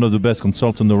opinion, one of the best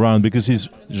consultants around, because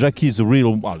Jackie is a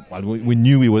real. Well, we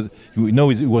knew he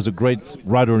was a great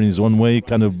rider in his own way,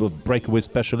 kind of a breakaway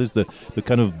specialist, the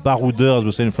kind of baroudeur, as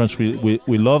we say in French, we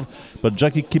love. But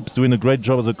Jackie keeps doing a great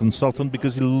job as a consultant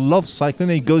because he loves cycling.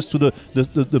 He goes to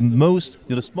the most,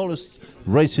 the smallest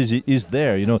races he is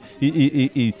there.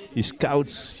 He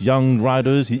scouts young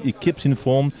riders. He keeps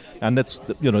informed, and that's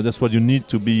what you need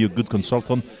to be a good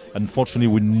consultant. Unfortunately,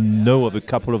 we know of a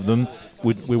couple of them.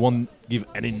 We won't give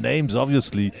any names,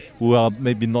 obviously, who are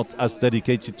maybe not as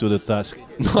dedicated to the task.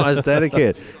 Not as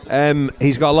dedicated.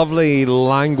 He's got a lovely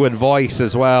languid voice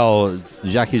as well,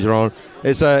 Jackie Giron.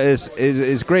 It's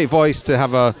a great voice to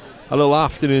have a little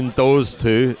afternoon doze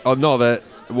to. Not that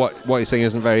what you're saying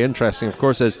isn't very interesting, of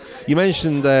course. You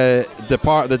mentioned the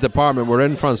department we're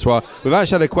in, Francois. We've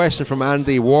actually had a question from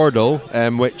Andy Wardle,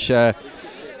 which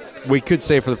we could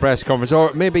say for the press conference,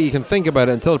 or maybe you can think about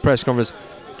it until the press conference.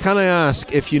 Can I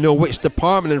ask if you know which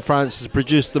department in France has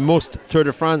produced the most Tour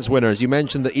de France winners? You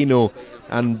mentioned that Hinault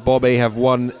and Bobet have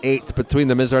won 8 between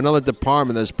them. Is there another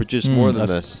department that has produced more than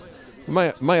this? We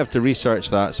might have to research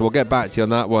that, so we'll get back to you on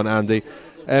that one, Andy.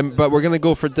 But we're going to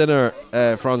go for dinner,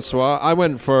 Francois. I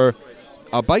went for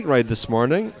a bike ride this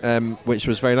morning, which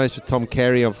was very nice, with Tom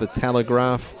Carey of the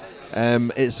Telegraph.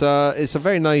 It's a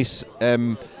very nice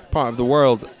part of the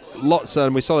world.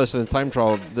 And we saw this in the time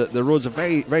trial, the roads are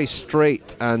very, very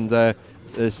straight and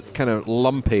is kind of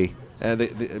lumpy.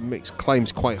 It makes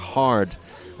climbs quite hard,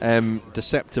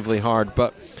 deceptively hard.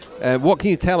 But what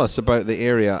can you tell us about the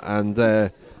area and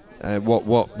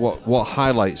what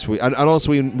highlights and also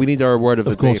we need our word of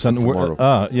the day for tomorrow.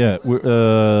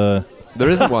 There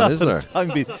isn't one, is there?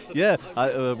 Yeah.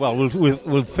 Well,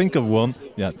 we'll think of one.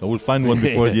 Yeah, we'll find one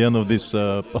before the end of this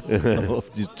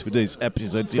today's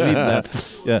episode. Delete that.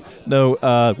 Yeah. No.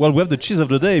 Well, we have the cheese of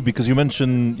the day because you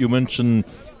mentioned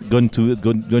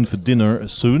going for dinner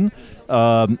soon.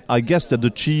 I guess that the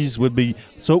cheese will be.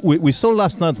 So we saw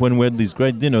last night when we had this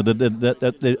great dinner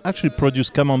that they actually produce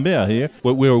camembert here.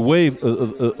 Well, we're away,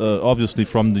 obviously,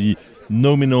 from the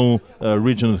nominal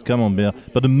region of Camembert,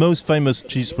 but the most famous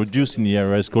cheese produced in the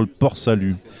area is called Port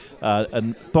Salut.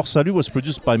 And Port Salut was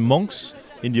produced by monks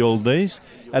in the old days,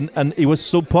 and it was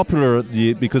so popular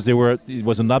because it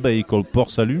was an abbey called Port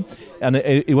Salut, and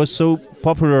it was so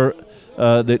popular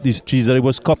this cheese that it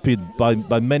was copied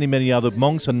by many other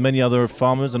monks and many other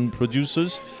farmers and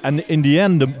producers. And in the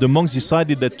end, the monks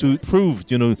decided that to prove,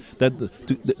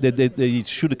 that they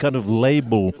should a kind of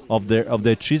label of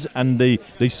their cheese, and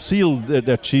they sealed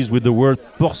their cheese with the word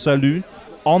Port Salut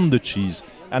on the cheese.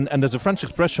 And there's a French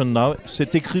expression now,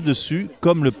 c'est écrit dessus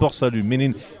comme le Port Salut,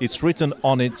 meaning it's written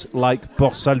on it like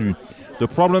Port Salut. The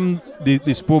problem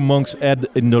these poor monks had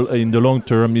in the long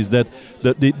term is that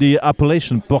the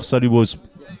appellation Port Salut was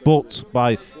bought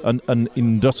by an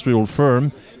industrial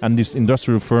firm, and this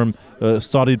industrial firm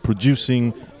started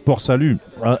producing Port Salut.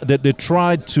 They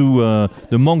tried to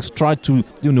the monks tried to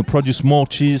produce more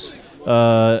cheese.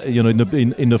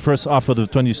 In the first half of the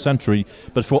 20th century,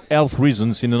 but for health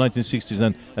reasons in the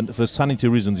 1960s and for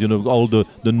sanitary reasons, all the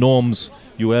norms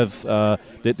you have,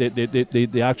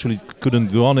 they actually couldn't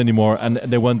go on anymore, and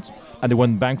they went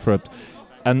bankrupt.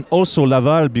 And also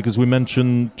Laval, because we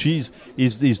mentioned cheese,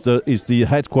 is the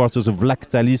headquarters of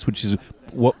Lactalis, which is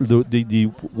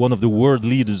one of the world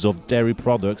leaders of dairy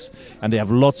products, and they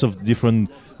have lots of different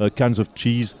kinds of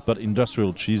cheese, but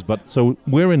industrial cheese. But so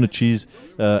we're in the cheese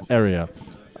area.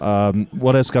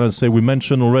 What else can I say? We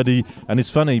mentioned already, and it's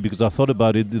funny because I thought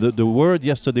about it. The word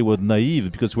yesterday was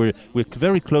naive, because we're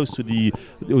very close to the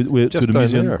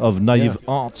Museum of Naive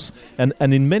Arts, and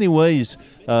in many ways,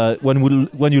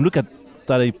 when you look at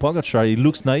Tadej Pogačar, he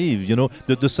looks naive,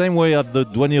 the same way that the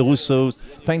Douanier Rousseau's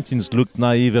paintings looked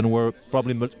naive and were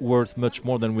probably worth much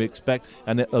more than we expect,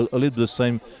 and a little bit the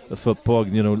same for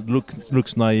Pog,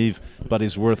 looks naive but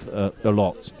is worth a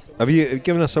lot. Have you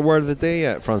given us a word of the day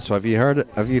yet, Francois? Have you heard it?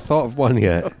 Have you thought of one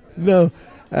yet? No.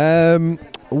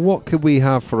 What could we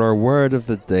have for our word of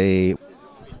the day?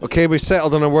 Okay, we've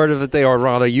settled on a word of the day, or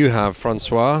rather you have,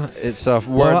 Francois. It's a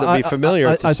word that will be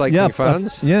familiar to cycling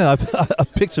fans. I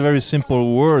picked a very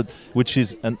simple word, which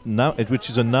is a noun,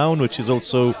 which is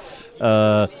also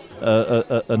a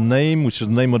name, which is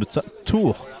the name of the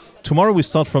Tour. Tomorrow we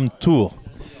start from Tours,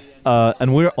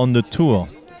 and we're on the Tour.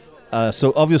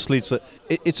 So obviously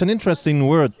it's an interesting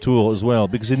word, tour, as well,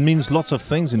 because it means lots of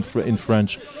things in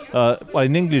French. Well,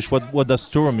 in English, what does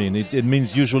tour mean? It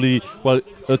means usually, well,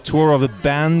 a tour of a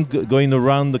band going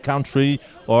around the country,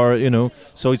 or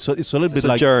so it's a little bit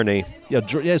like a journey. Yeah,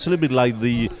 it's a little bit like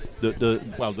the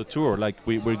tour, like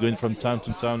we're going from town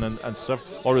to town and stuff,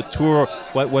 or a tour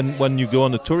when you go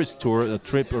on a tourist tour, a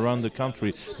trip around the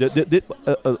country.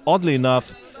 Oddly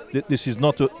enough, this is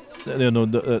not a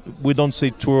we don't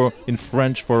say tour in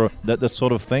French for that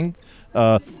sort of thing,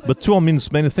 but tour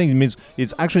means many things.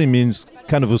 It actually means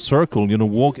kind of a circle,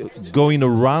 going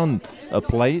around a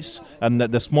place, and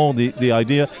that's more the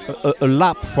idea. A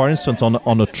lap, for instance,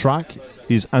 on a track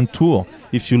is un tour.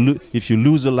 If you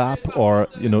lose a lap or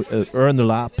earn a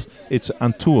lap, it's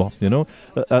un tour.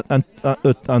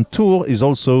 Un tour is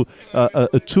also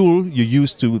a tool you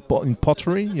use in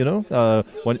pottery.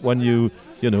 When you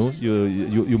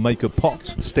make a pot.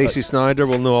 Stacey Snyder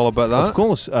will know all about that. Of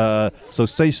course. So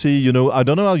Stacey, I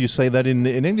don't know how you say that in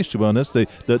English, to be honest.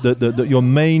 The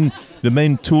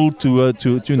main tool to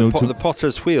the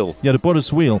potter's wheel. Yeah, the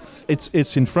potter's wheel.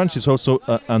 It's in French. It's also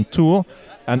un tour,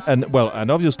 and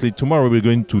obviously tomorrow we're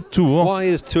going to tour. Why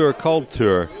is tour called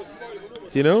tour?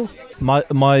 Do you know?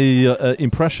 My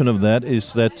impression of that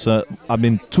is that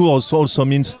tour also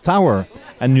means tower,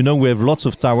 and we have lots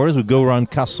of towers. We go around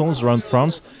castles around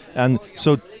France, and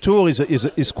so tour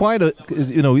is quite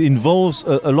involves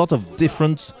a lot of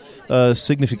different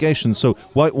significations. So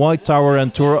why tower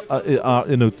and tour are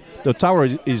the tower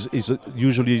is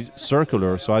usually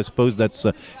circular. So I suppose that's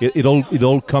it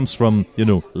all comes from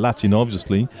Latin,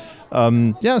 obviously.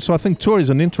 So I think tour is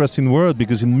an interesting word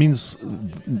because it means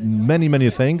many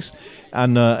things,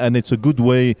 and it's a good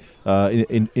way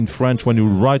in French when you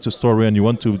write a story and you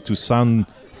want to sound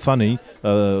funny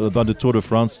about the Tour de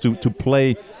France to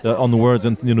play on the words,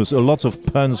 and so lots of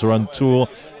puns around tour,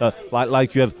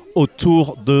 like you have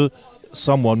autour de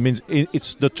someone means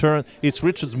it's the turn. It's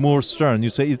Richard Moore's turn. You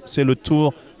say c'est le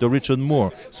tour de Richard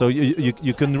Moore. So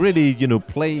you can really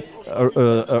play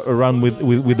around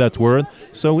with that word.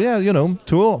 So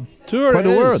tour. Tour quite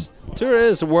is a word. Tour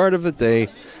is a word of the day.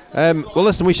 Well,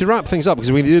 listen, we should wrap things up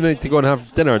because we do need to go and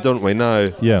have dinner, don't we? Now,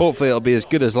 yeah. Hopefully, it'll be as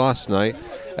good as last night.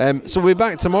 So we'll be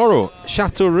back tomorrow,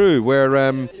 Châteauroux,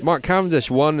 where Mark Cavendish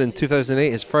won in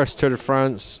 2008 his first Tour de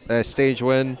France stage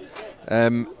win.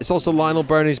 It's also Lionel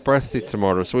Birney's birthday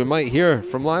tomorrow, so we might hear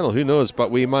from Lionel, who knows, but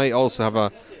we might also have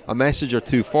a message or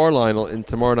two for Lionel in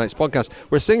tomorrow night's podcast.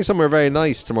 We're singing somewhere very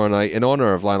nice tomorrow night in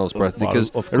honour of Lionel's birthday,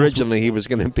 because originally he was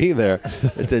going to be there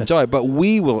to enjoy it, but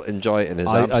we will enjoy it in his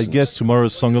absence. I guess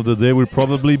tomorrow's song of the day will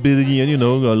probably be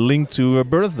a link to a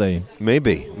birthday.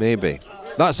 Maybe.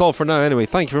 That's all for now anyway.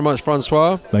 Thank you very much,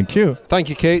 Francois. Thank you. Thank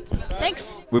you, Kate.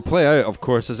 Thanks. We play out, of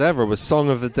course, as ever, with Song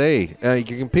of the Day.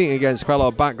 You're competing against quite a lot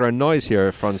of background noise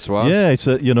here, Francois. Yeah, it's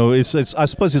I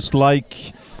suppose it's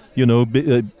like,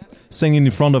 singing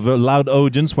in front of a loud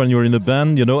audience when you're in a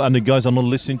band, and the guys are not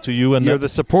listening to you. And you're the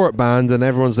support band, and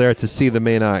everyone's there to see the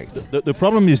main act. The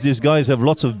problem is these guys have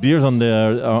lots of beers on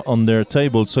their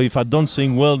table. So if I don't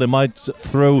sing well, they might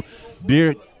throw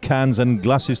beer cans and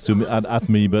glasses at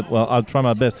me. But well, I'll try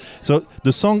my best. So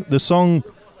the song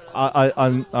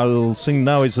I'll sing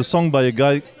now is a song by a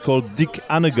guy called Dick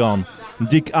Annegan.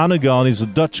 Dick Annegan is a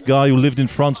Dutch guy who lived in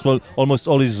France for almost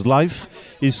all his life.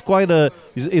 He's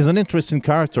he's an interesting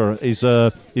character. He's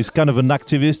kind of an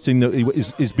activist.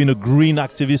 He's been a green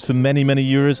activist for many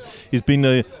years. He's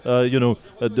been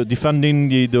defending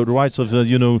the rights of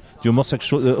the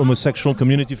homosexual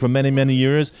community for many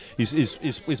years.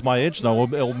 He's my age now,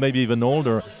 or maybe even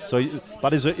older. So,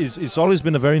 but he's always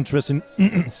been a very interesting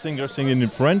singer, singing in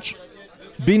French.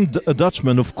 Being a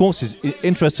Dutchman, of course, is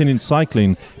interested in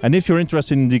cycling. And if you're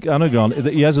interested in Dick Annegan,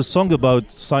 he has a song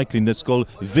about cycling that's called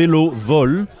Vélo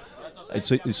Vol.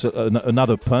 It's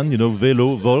another pun,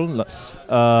 Vélo Vol.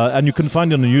 And you can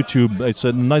find it on YouTube. It's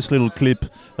a nice little clip.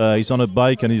 He's on a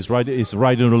bike and he's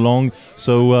riding along.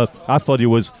 So I thought he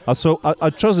was. I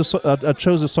chose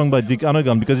a song by Dick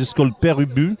Annegan because it's called Père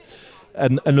Ubu,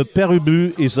 and Le Père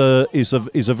Ubu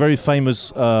is a very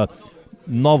famous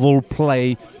novel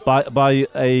play by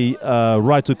a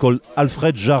writer called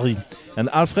Alfred Jarry. And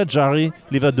Alfred Jarry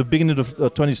lived at the beginning of the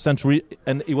 20th century,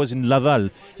 and he was in Laval.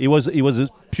 He was a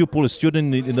pupil, a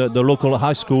student in the local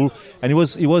high school, and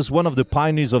he was one of the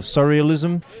pioneers of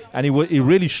surrealism, and he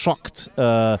really shocked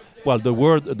the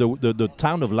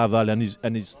town of Laval and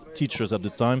his teachers at the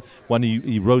time when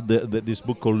he wrote this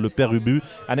book called Le Père Ubu,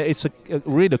 and it's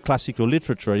really a classical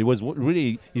literature. It was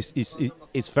really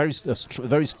it's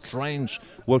very strange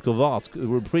work of art,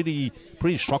 pretty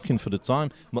shocking for the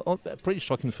time, but pretty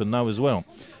shocking for now as well.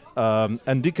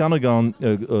 And Dick Hannigan,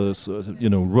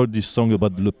 wrote this song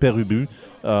about Le Père Ubu.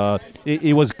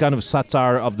 It was kind of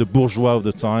satire of the bourgeois of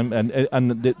the time,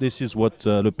 and this is what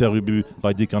Le Père Ubu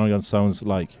by Dick Hannigan sounds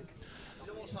like.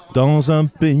 Dans un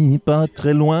pays pas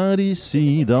très loin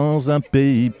d'ici, dans un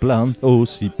pays plat,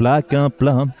 aussi plat qu'un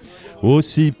plat,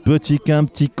 aussi petit qu'un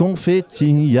petit confetti,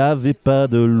 il n'y avait pas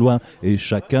de loi et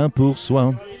chacun pour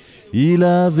soi. Il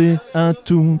avait un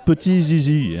tout petit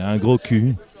zizi et un gros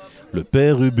cul, le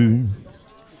père Ubu.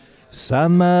 Sa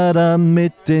madame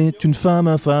était une femme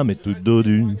infâme et toute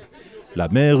dodue, la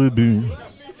mère Ubu.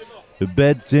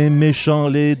 Bêtes et méchants,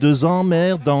 les deux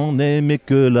emmerdants, n'aimaient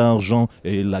que l'argent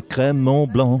et la crème Mont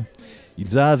Blanc.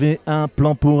 Ils avaient un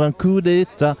plan pour un coup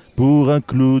d'état, pour un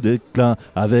clou d'éclat,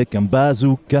 avec un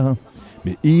bazooka.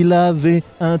 Mais il avait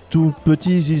un tout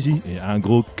petit zizi et un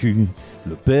gros cul,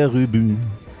 le père Ubu.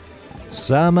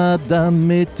 Sa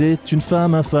madame était une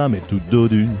femme infâme et toute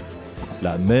dodue,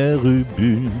 la mère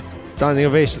Ubu. Standing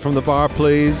ovation from the bar,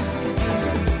 please.